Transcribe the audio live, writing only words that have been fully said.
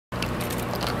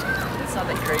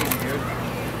crazy, dude.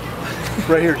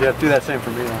 Right here, Jeff. Do that same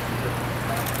for me.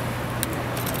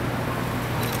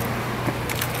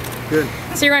 Good.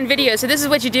 So you're on video, so this is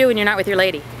what you do when you're not with your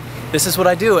lady. This is what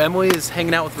I do. Emily is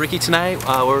hanging out with Ricky tonight.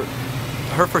 We're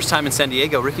her first time in San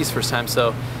Diego, Ricky's first time,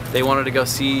 so they wanted to go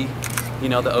see, you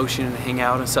know, the ocean and hang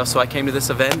out and stuff. So I came to this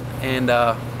event, and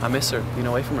I miss her, being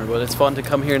away from her. But it's fun to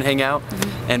come here and hang out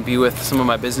and be with some of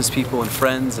my business people and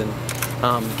friends and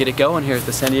get it going here at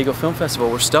the San Diego Film Festival.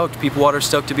 We're stoked. People Water's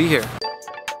stoked to be here.